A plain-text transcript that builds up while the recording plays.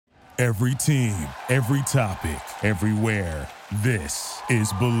Every team, every topic, everywhere. This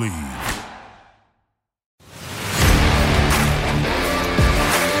is Believe.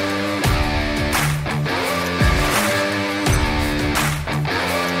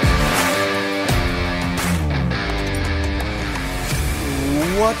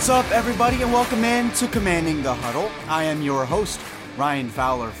 What's up, everybody, and welcome in to Commanding the Huddle. I am your host, Ryan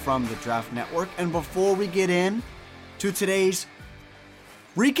Fowler from the Draft Network, and before we get in to today's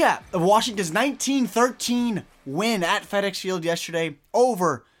recap of Washington's 19-13 win at FedEx Field yesterday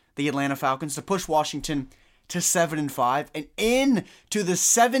over the Atlanta Falcons to push Washington to 7-5 and into the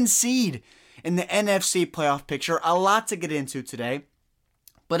 7 seed in the NFC playoff picture. A lot to get into today,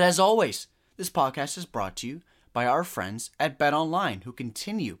 but as always, this podcast is brought to you by our friends at BetOnline, who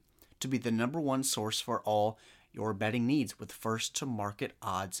continue to be the number one source for all your betting needs with first-to-market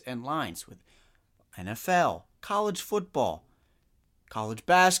odds and lines with NFL, college football, college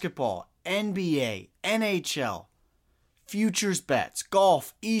basketball, NBA, NHL, futures bets,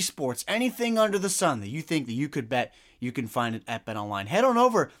 golf, esports, anything under the sun that you think that you could bet, you can find it at BetOnline. Head on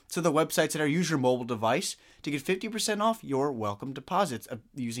over to the websites that are use your mobile device to get 50% off your welcome deposits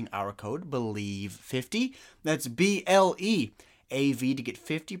using our code BELIEVE50. That's BLEAV to get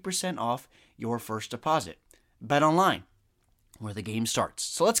 50% off your first deposit. BetOnline, where the game starts.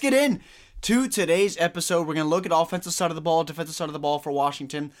 So let's get in to today's episode. We're going to look at offensive side of the ball, defensive side of the ball for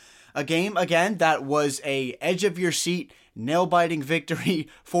Washington. A game, again, that was a edge-of-your-seat, nail-biting victory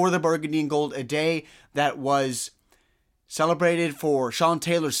for the Burgundy and Gold. A day that was celebrated for Sean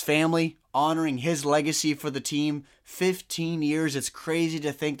Taylor's family, honoring his legacy for the team. 15 years. It's crazy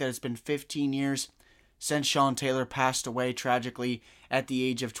to think that it's been 15 years since Sean Taylor passed away tragically at the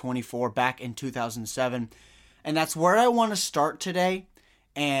age of 24 back in 2007. And that's where I want to start today.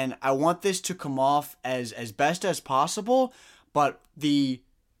 And I want this to come off as best as possible. But the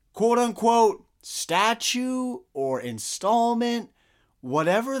quote-unquote statue or installment,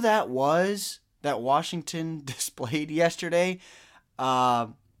 whatever that was that Washington displayed yesterday,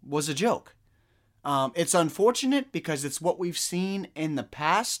 was a joke. It's unfortunate because it's what we've seen in the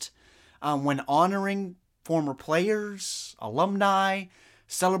past when honoring former players, alumni,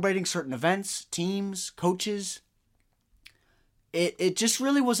 celebrating certain events, teams, coaches. It just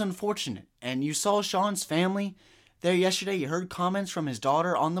really was unfortunate. And you saw Sean's family there yesterday. You heard comments from his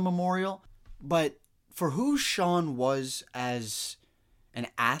daughter on the memorial. But for who Sean was as an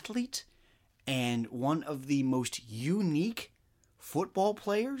athlete and one of the most unique football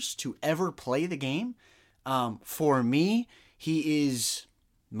players to ever play the game, for me, he is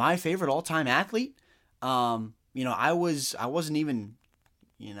my favorite all-time athlete. I was 11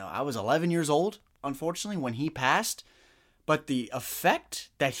 years old, unfortunately, when he passed. But the effect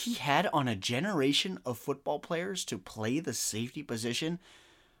that he had on a generation of football players to play the safety position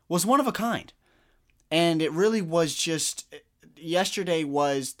was one of a kind. And it really was just, yesterday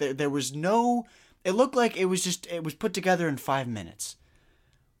was, there was no, it looked like it was put together in 5 minutes.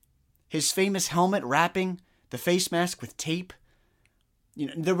 His famous helmet wrapping, the face mask with tape,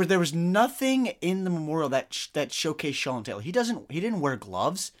 there was nothing in the memorial that showcased Sean Taylor. He didn't wear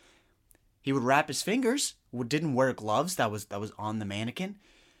gloves. He would wrap his fingers. Didn't wear gloves. That was on the mannequin.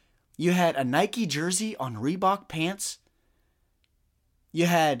 You had a Nike jersey on Reebok pants. You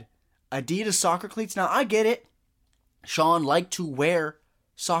had Adidas soccer cleats. Now, I get it. Sean liked to wear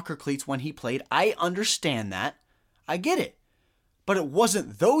soccer cleats when he played. I understand that. I get it. But it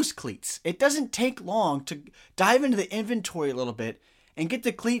wasn't those cleats. It doesn't take long to dive into the inventory a little bit and get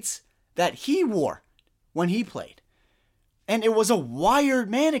the cleats that he wore when he played. And it was a wired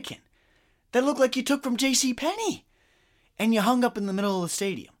mannequin that looked like you took from JCPenney and you hung up in the middle of the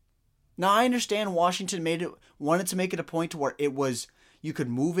stadium. Now, I understand Washington wanted to make it a point to where it was, you could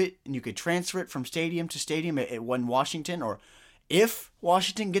move it and you could transfer it from stadium to stadium when Washington, or if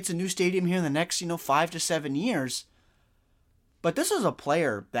Washington gets a new stadium here in the next, 5 to 7 years. But this was a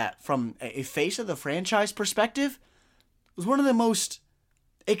player that, from a face of the franchise perspective, was one of the most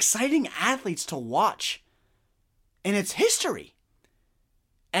exciting athletes to watch in its history.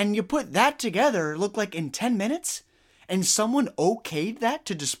 And you put that together, it looked like in 10 minutes, and someone okayed that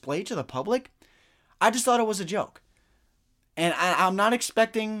to display to the public. I just thought it was a joke. And I'm not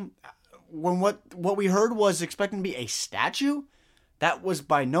expecting, when what we heard was expecting to be a statue. That was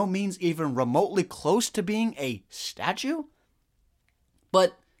by no means even remotely close to being a statue.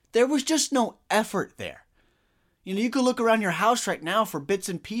 But there was just no effort there. You could look around your house right now for bits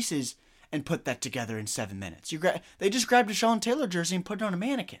and pieces and put that together in 7 minutes. They just grabbed a Sean Taylor jersey and put it on a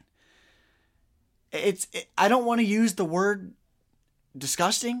mannequin. I don't want to use the word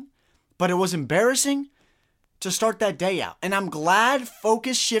disgusting, but it was embarrassing to start that day out. And I'm glad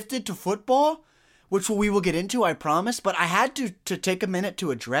focus shifted to football, which we will get into, I promise. But I had to take a minute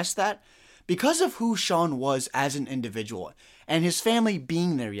to address that because of who Sean was as an individual and his family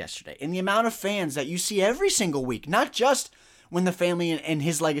being there yesterday and the amount of fans that you see every single week, not just when the family and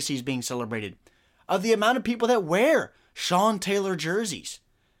his legacy is being celebrated, of the amount of people that wear Sean Taylor jerseys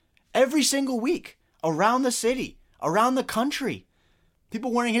every single week around the city, around the country.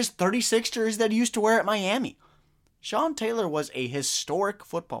 People wearing his 36 jersey that he used to wear at Miami. Sean Taylor was a historic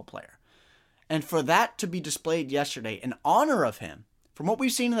football player. And for that to be displayed yesterday in honor of him, from what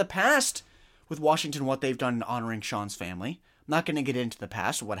we've seen in the past with Washington, what they've done in honoring Sean's family, I'm not going to get into the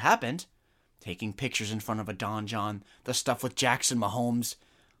past, what happened, taking pictures in front of a Don John, the stuff with Jackson Mahomes,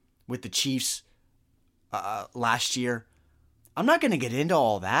 with the Chiefs last year. I'm not going to get into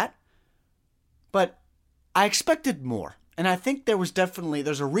all that, but I expected more. And I think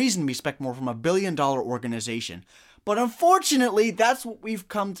there's a reason we expect more from a billion-dollar organization. But unfortunately, that's what we've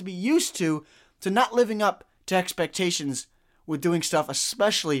come to be used to not living up to expectations with doing stuff,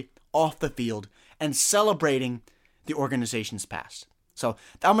 especially off the field, and celebrating the organization's past. So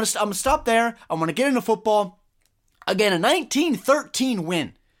I'm gonna stop there. I'm gonna get into football. Again, a 19-13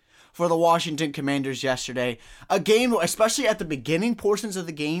 win for the Washington Commanders yesterday. A game, especially at the beginning portions of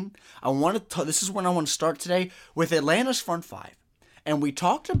the game, this is when I want to start today, with Atlanta's front five. And we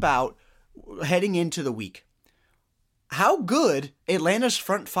talked about, heading into the week, how good Atlanta's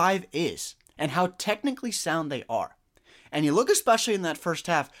front five is and how technically sound they are. And you look especially in that first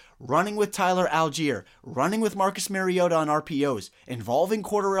half, running with Tyler Algier, running with Marcus Mariota on RPOs, involving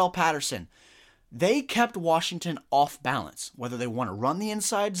Cordarrelle Patterson. They kept Washington off balance, whether they want to run the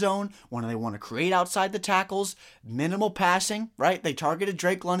inside zone, whether they want to create outside the tackles, minimal passing, right? They targeted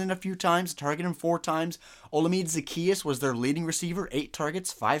Drake London a few times, targeted him 4 times. Olamide Zaccheaus was their leading receiver, 8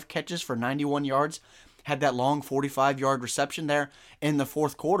 targets, 5 catches for 91 yards. Had that long 45-yard reception there in the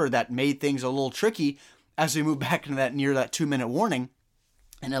fourth quarter that made things a little tricky as we moved back into that 2-minute warning.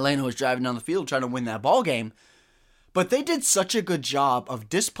 And Atlanta was driving down the field trying to win that ball game. But they did such a good job of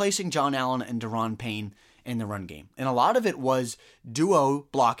displacing John Allen and Daron Payne in the run game. And a lot of it was duo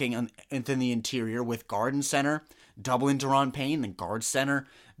blocking within the interior with guard and center, doubling Daron Payne, then guard center,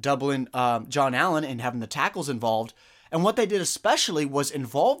 doubling John Allen and having the tackles involved. And what they did especially was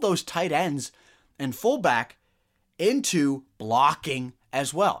involve those tight ends and fullback into blocking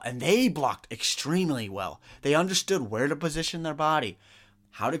as well. And they blocked extremely well. They understood where to position their body,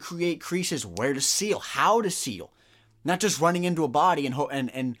 how to create creases, where to seal, how to seal. Not just running into a body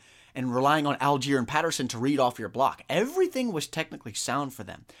and relying on Algier and Patterson to read off your block. Everything was technically sound for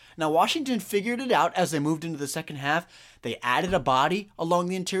them. Now, Washington figured it out as they moved into the second half. They added a body along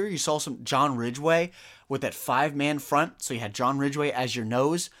the interior. You saw some John Ridgeway with that 5-man front. So you had John Ridgeway as your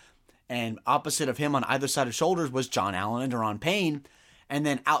nose. And opposite of him on either side of shoulders was John Allen and Daron Payne. And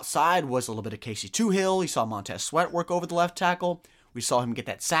then outside was a little bit of Casey Toohill. You saw Montez Sweat work over the left tackle. We saw him get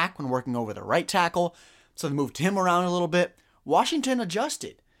that sack when working over the right tackle. So they moved him around a little bit. Washington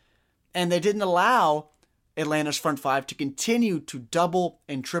adjusted. And they didn't allow Atlanta's front five to continue to double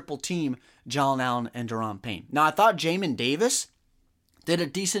and triple team John Allen and Daron Payne. Now, I thought Jamin Davis did a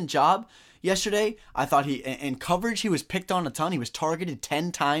decent job yesterday. I thought in coverage, he was picked on a ton. He was targeted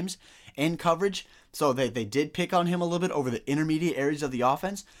 10 times in coverage. So they did pick on him a little bit over the intermediate areas of the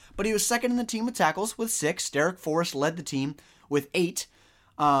offense. But he was second in the team with tackles with 6. Derek Forrest led the team with 8.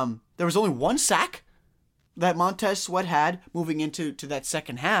 There was only 1 sack that Montez Sweat had moving into that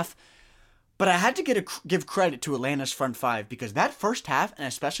second half. But I had to give credit to Atlanta's front five because that first half, and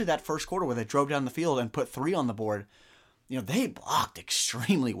especially that first quarter where they drove down the field and put 3 on the board, they blocked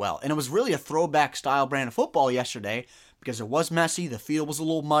extremely well. And it was really a throwback style brand of football yesterday because it was messy, the field was a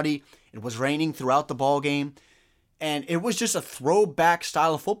little muddy, it was raining throughout the ball game, and it was just a throwback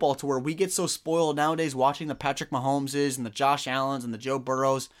style of football to where we get so spoiled nowadays watching the Patrick Mahomeses and the Josh Allens and the Joe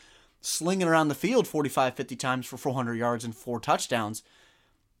Burrows slinging around the field 45, 50 times for 400 yards and 4 touchdowns.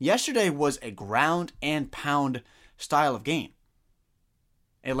 Yesterday was a ground and pound style of game.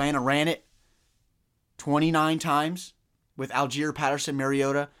 Atlanta ran it 29 times with Algier, Patterson,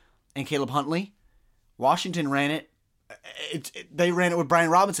 Mariota, and Caleb Huntley. Washington ran it. They ran it with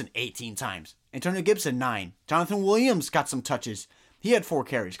Brian Robinson 18 times. Antonio Gibson, 9. Jonathan Williams got some touches. He had 4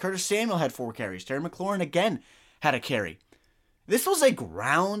 carries. Curtis Samuel had 4 carries. Terry McLaurin again had a carry. This was a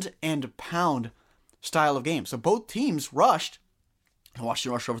ground and pound style of game. So both teams rushed.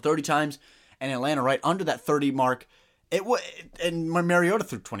 Washington rushed over 30 times, and Atlanta right under that 30 mark. And Mariota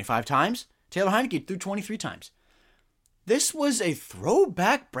threw 25 times. Taylor Heineke threw 23 times. This was a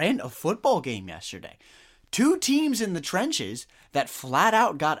throwback brand of football game yesterday. 2 teams in the trenches that flat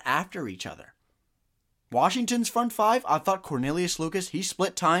out got after each other. Washington's front five, I thought Cornelius Lucas, he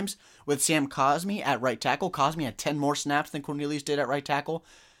split times with Sam Cosmi at right tackle. Cosmi had 10 more snaps than Cornelius did at right tackle.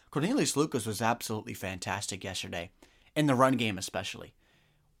 Cornelius Lucas was absolutely fantastic yesterday, in the run game especially.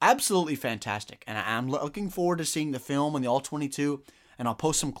 Absolutely fantastic, and I'm looking forward to seeing the film and the All-22, and I'll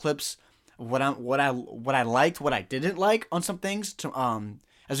post some clips of what I liked, what I didn't like on some things.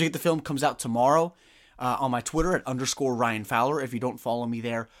 As we get the film comes out tomorrow on my Twitter at _Ryan Fowler, if you don't follow me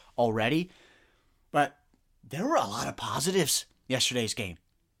there already. But there were a lot of positives yesterday's game,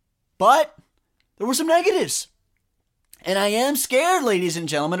 but there were some negatives. And I am scared, ladies and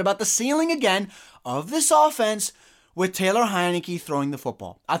gentlemen, about the ceiling again of this offense with Taylor Heinicke throwing the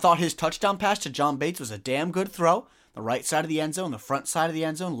football. I thought his touchdown pass to John Bates was a damn good throw. The right side of the end zone, the front side of the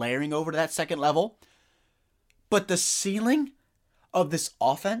end zone, layering over to that second level. But the ceiling of this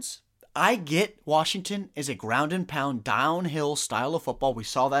offense, I get Washington is a ground and pound, downhill style of football. We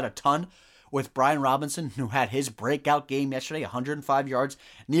saw that a ton with Brian Robinson, who had his breakout game yesterday, 105 yards,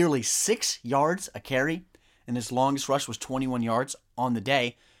 nearly 6 yards a carry. And his longest rush was 21 yards on the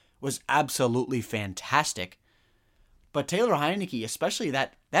day, was absolutely fantastic. But Taylor Heinicke, especially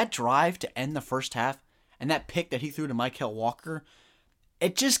that drive to end the first half and that pick that he threw to Mykal Walker,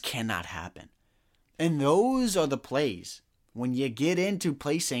 it just cannot happen. And those are the plays when you get into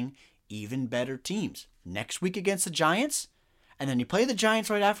placing even better teams. Next week against the Giants, and then you play the Giants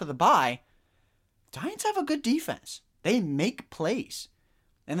right after the bye. Giants have a good defense. They make plays.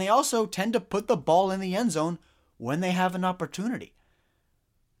 And they also tend to put the ball in the end zone when they have an opportunity.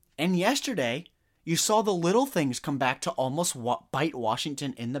 And yesterday, you saw the little things come back to almost bite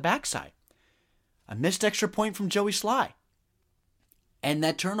Washington in the backside. A missed extra point from Joey Sly. And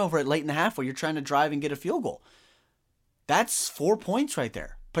that turnover at late in the half where you're trying to drive and get a field goal. That's 4 points right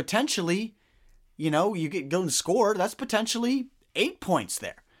there. Potentially, you go and score, that's potentially 8 points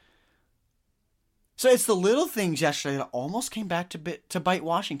there. So it's the little things yesterday that almost came back to bite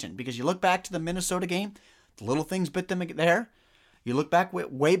Washington. Because you look back to the Minnesota game, the little things bit them there. You look back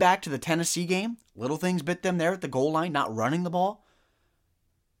way back to the Tennessee game, little things bit them there at the goal line, not running the ball.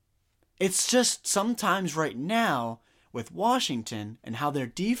 It's just sometimes right now with Washington and how their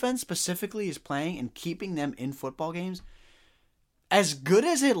defense specifically is playing and keeping them in football games. As good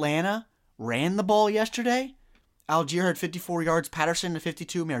as Atlanta ran the ball yesterday, Algier had 54 yards, Patterson had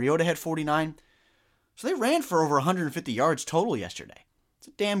 52, Mariota had 49. So they ran for over 150 yards total yesterday. It's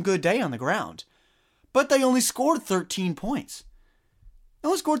a damn good day on the ground. But they only scored 13 points. They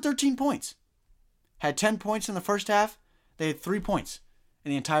only scored 13 points. Had 10 points in the first half. They had 3 points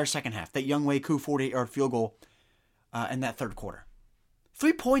in the entire second half. That Young Wei Koo 48-yard field goal in that third quarter.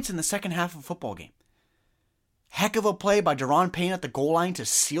 3 points in the second half of a football game. Heck of a play by Daron Payne at the goal line to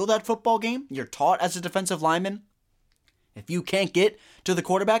seal that football game. You're taught as a defensive lineman, if you can't get to the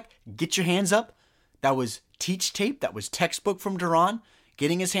quarterback, get your hands up. That was teach tape. That was textbook from Daron.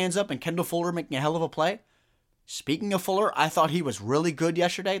 Getting his hands up and Kendall Fuller making a hell of a play. Speaking of Fuller, I thought he was really good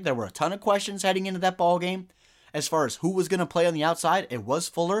yesterday. There were a ton of questions heading into that ball game. As far as who was going to play on the outside, it was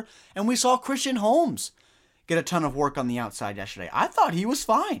Fuller. And we saw Christian Holmes get a ton of work on the outside yesterday. I thought he was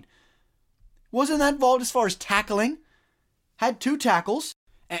fine. Wasn't that involved as far as tackling. Had 2 tackles.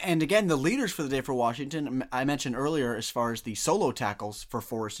 And again, the leaders for the day for Washington, I mentioned earlier as far as the solo tackles for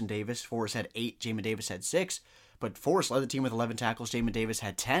Forrest and Davis. Forrest had 8, Jamin Davis had 6. But Forrest led the team with 11 tackles, Jamin Davis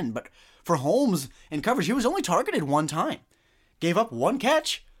had 10. But for Holmes in coverage, he was only targeted 1 time. Gave up 1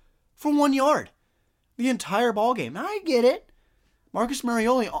 catch for 1 yard. The entire ball game. I get it. Marcus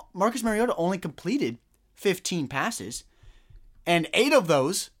Mariota only completed 15 passes. And 8 of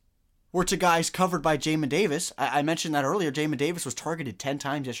those were to guys covered by Jamin Davis. I mentioned that earlier. Jamin Davis was targeted 10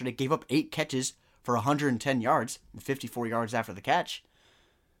 times yesterday. Gave up 8 catches for 110 yards and 54 yards after the catch.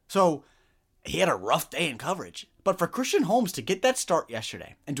 So he had a rough day in coverage. But for Christian Holmes to get that start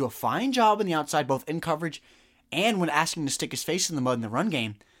yesterday and do a fine job on the outside, both in coverage and when asking to stick his face in the mud in the run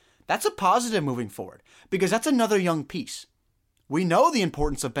game, that's a positive moving forward because that's another young piece. We know the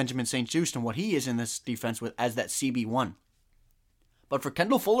importance of Benjamin St-Juste and what he is in this defense as that CB1. But for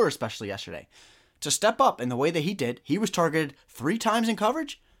Kendall Fuller especially yesterday, to step up in the way that he did, he was targeted 3 times in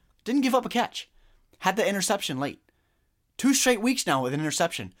coverage, didn't give up a catch, had the interception late. 2 straight weeks now with an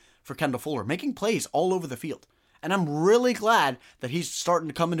interception for Kendall Fuller, making plays all over the field. And I'm really glad that he's starting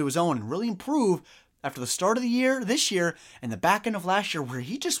to come into his own and really improve after the start of the year, this year, and the back end of last year where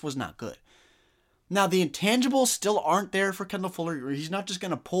he just was not good. Now, the intangibles still aren't there for Kendall Fuller. He's not just going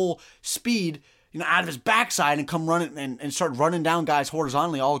to pull speed out of his backside and come running and start running down guys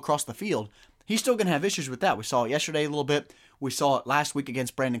horizontally all across the field. He's still going to have issues with that. We saw it yesterday a little bit. We saw it last week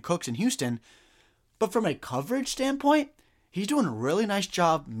against Brandon Cooks in Houston. But from a coverage standpoint, He's doing a really nice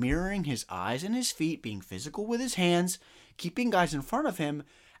job mirroring his eyes and his feet, being physical with his hands, keeping guys in front of him,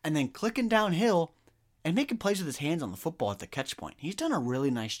 and then clicking downhill and making plays with his hands on the football at the catch point. He's done a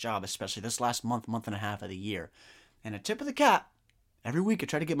really nice job, especially this last month and a half of the year. And a tip of the cap, every week I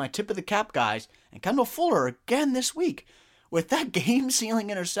try to get my tip of the cap guys, and Kendall Fuller again this week with that game-sealing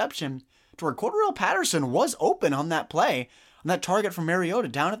interception to where Cordarrelle Patterson was open on that play, on that target from Mariota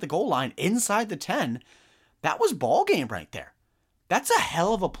down at the goal line inside the 10. That was ball game right there. That's a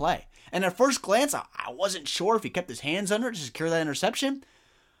hell of a play. And at first glance, I wasn't sure if he kept his hands under it to secure that interception,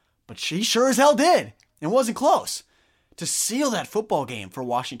 but she sure as hell did. It wasn't close. To seal that football game for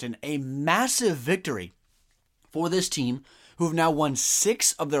Washington, a massive victory for this team, who have now won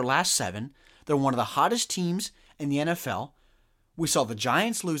 6 of their last 7. They're one of the hottest teams in the NFL. We saw the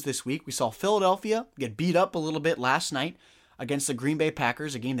Giants lose this week. We saw Philadelphia get beat up a little bit last night against the Green Bay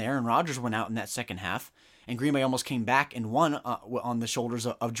Packers, a game that Aaron Rodgers went out in that second half, and Green Bay almost came back and won on the shoulders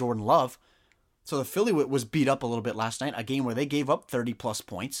of Jordan Love. So the Philly was beat up a little bit last night, a game where they gave up 30-plus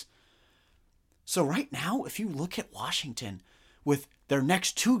points. So right now, if you look at Washington with their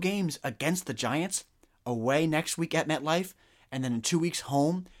next 2 games against the Giants, away next week at MetLife, and then in 2 weeks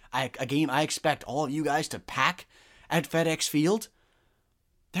home, a game I expect all of you guys to pack at FedEx Field,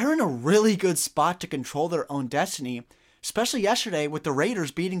 they're in a really good spot to control their own destiny, especially yesterday with the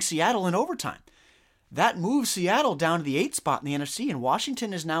Raiders beating Seattle in overtime. That moves Seattle down to the 8th spot in the NFC, and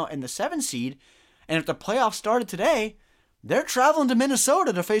Washington is now in the 7th seed, and if the playoffs started today, they're traveling to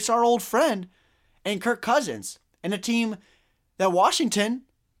Minnesota to face our old friend and Kirk Cousins, and a team that Washington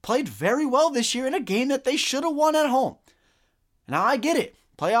played very well this year in a game that they should have won at home. Now, I get it.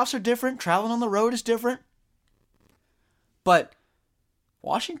 Playoffs are different. Traveling on the road is different. But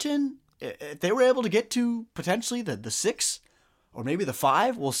Washington, if they were able to get to potentially the 6 or maybe the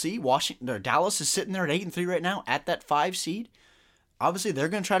 5, we'll see. Washington or Dallas is sitting there at 8-3 right now at that 5 seed. Obviously, they're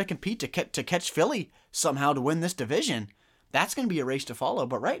going to try to compete to catch Philly somehow to win this division. That's going to be a race to follow.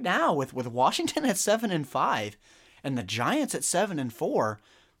 But right now, with Washington at 7-5 and the Giants at 7-4,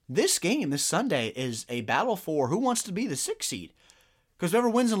 this game, this Sunday, is a battle for who wants to be the 6th seed. Because whoever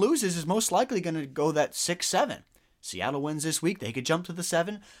wins and loses is most likely going to go that 6-7. Seattle wins this week, they could jump to the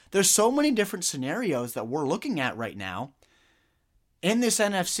 7. There's so many different scenarios that we're looking at right now. In this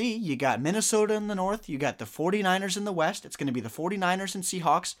NFC, you got Minnesota in the north, you got the 49ers in the west. It's going to be the 49ers and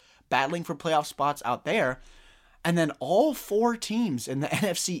Seahawks battling for playoff spots out there. And then all 4 teams in the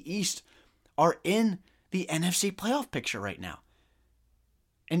NFC East are in the NFC playoff picture right now.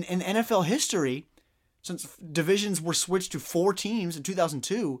 In NFL history, since divisions were switched to 4 teams in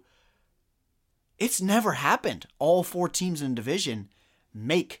 2002, it's never happened. All 4 teams in a division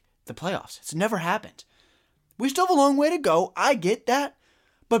make the playoffs. It's never happened. We still have a long way to go. I get that.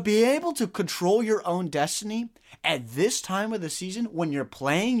 But be able to control your own destiny at this time of the season when you're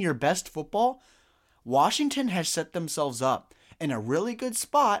playing your best football, Washington has set themselves up in a really good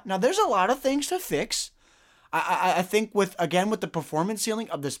spot. Now, there's a lot of things to fix. I think with the performance ceiling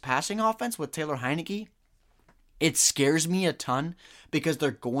of this passing offense with Taylor Heineke, it scares me a ton because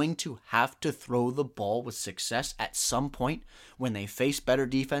they're going to have to throw the ball with success at some point when they face better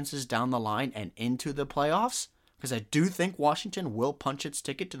defenses down the line and into the playoffs. Because I do think Washington will punch its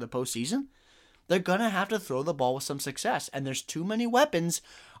ticket to the postseason. They're going to have to throw the ball with some success. And there's too many weapons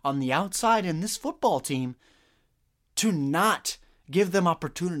on the outside in this football team to not give them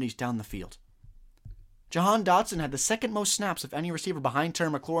opportunities down the field. Jahan Dotson had the 2nd most snaps of any receiver behind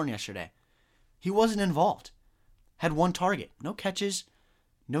Terry McLaurin yesterday. He wasn't involved. Had 1 target. No catches.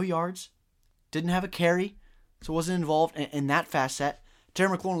 No yards. Didn't have a carry. So wasn't involved in that facet.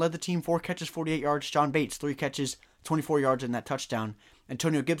 Terry McLaurin led the team 4 catches, 48 yards. John Bates, 3 catches, 24 yards in that touchdown.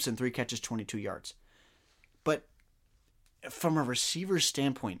 Antonio Gibson, 3 catches, 22 yards. But from a receiver's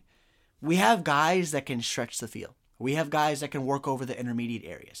standpoint, we have guys that can stretch the field. We have guys that can work over the intermediate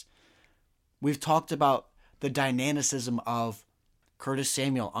areas. We've talked about the dynamicism of Curtis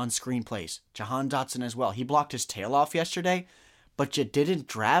Samuel on screenplays. Jahan Dotson as well. He blocked his tail off yesterday, but you didn't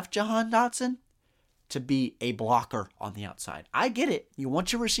draft Jahan Dotson to be a blocker on the outside. I get it. You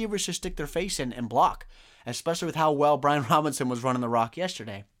want your receivers to stick their face in and block, especially with how well Brian Robinson was running the rock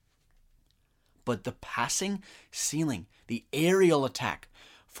yesterday. But the passing ceiling, the aerial attack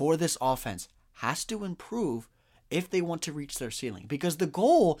for this offense has to improve if they want to reach their ceiling. Because the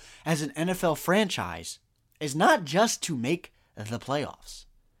goal as an NFL franchise is not just to make the playoffs.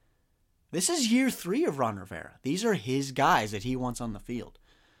 This is year 3 of Ron Rivera. These are his guys that he wants on the field.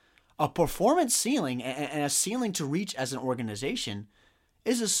 A performance ceiling and a ceiling to reach as an organization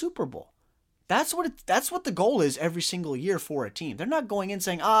is a Super Bowl. That's what the goal is every single year for a team. They're not going in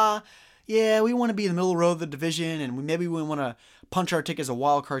saying, yeah, we want to be in the middle of the road of the division, and maybe we want to punch our ticket as a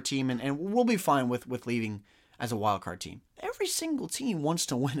wild card team, and we'll be fine with leaving as a wild card team. Every single team wants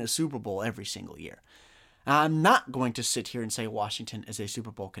to win a Super Bowl every single year. I'm not going to sit here and say Washington is a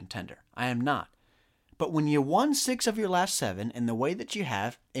Super Bowl contender. I am not. But when you won 6 of your last 7 in the way that you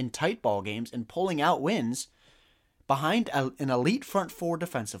have in tight ball games and pulling out wins behind an elite front four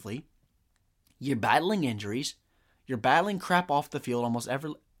defensively, you're battling injuries, you're battling crap off the field almost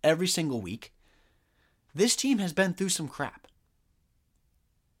every single week. This team has been through some crap.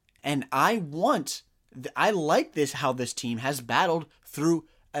 And I like this, how this team has battled through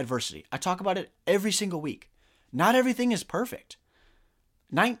adversity. I talk about it every single week. Not everything is perfect.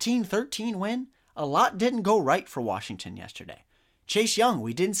 19-13 win. A lot didn't go right for Washington yesterday. Chase Young,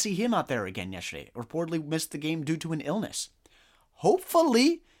 we didn't see him out there again yesterday. Reportedly missed the game due to an illness.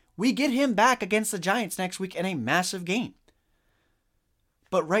 Hopefully, we get him back against the Giants next week in a massive game.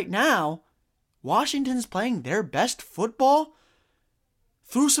 But right now, Washington's playing their best football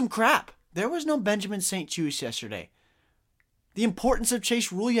through some crap. There was no Benjamin St-Juste yesterday. The importance of Chase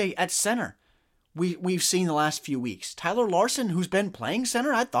Roulier at center, we've seen the last few weeks. Tyler Larson, who's been playing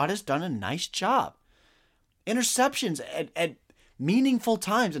center, I thought has done a nice job. Interceptions at meaningful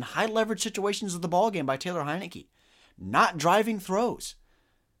times in high leverage situations of the ballgame by Taylor Heinicke. Not driving throws.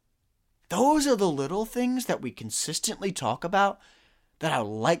 Those are the little things that we consistently talk about that I would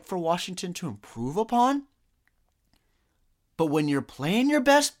like for Washington to improve upon. But when you're playing your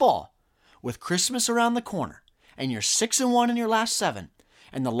best ball with Christmas around the corner and you're 6-1 in your last 7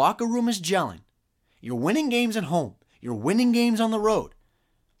 and the locker room is gelling, you're winning games at home. You're winning games on the road.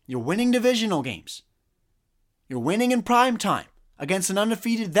 You're winning divisional games. You're winning in prime time against an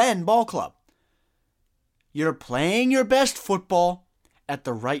undefeated then ball club. You're playing your best football at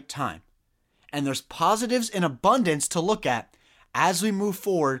the right time. And there's positives in abundance to look at as we move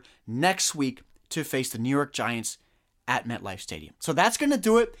forward next week to face the New York Giants at MetLife Stadium. So that's going to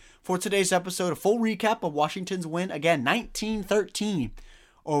do it for today's episode. A full recap of Washington's win, again, 19-13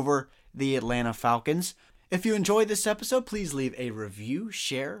 over the Atlanta Falcons. If you enjoyed this episode, please leave a review,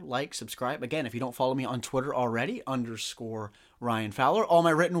 share, like, subscribe. Again, if you don't follow me on Twitter already, _Ryan Fowler. All my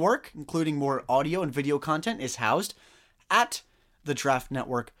written work, including more audio and video content, is housed at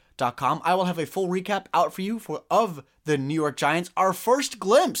thedraftnetwork.com. I will have a full recap out for you of the New York Giants. Our first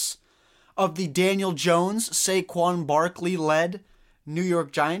glimpse of the Daniel Jones, Saquon Barkley-led New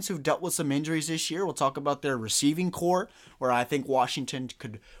York Giants, who've dealt with some injuries this year. We'll talk about their receiving core, where I think Washington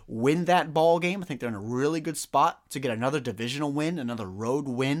could win that ball game. I think they're in a really good spot to get another divisional win, another road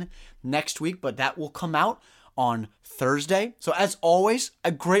win next week, but that will come out on Thursday. So as always,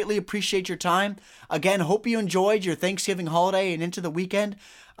 I greatly appreciate your time. Again, hope you enjoyed your Thanksgiving holiday and into the weekend.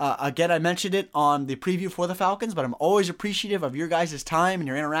 Again, I mentioned it on the preview for the Falcons, but I'm always appreciative of your guys' time and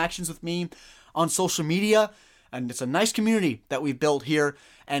your interactions with me on social media. And it's a nice community that we've built here.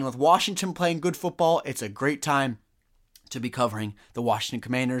 And with Washington playing good football, it's a great time to be covering the Washington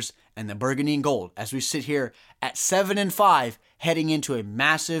Commanders and the Burgundy and Gold as we sit here at 7-5, heading into a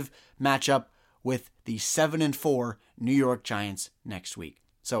massive matchup with the 7-4 New York Giants next week.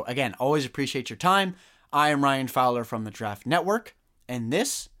 So again, always appreciate your time. I am Ryan Fowler from the Draft Network, and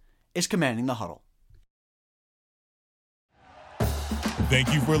this is Commanding the Huddle.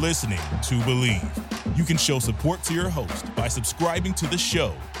 Thank you for listening to Believe. You can show support to your host by subscribing to the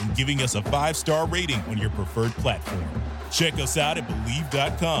show and giving us a 5-star rating on your preferred platform. Check us out at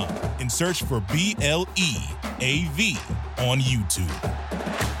Believe.com and search for BLEAV on YouTube.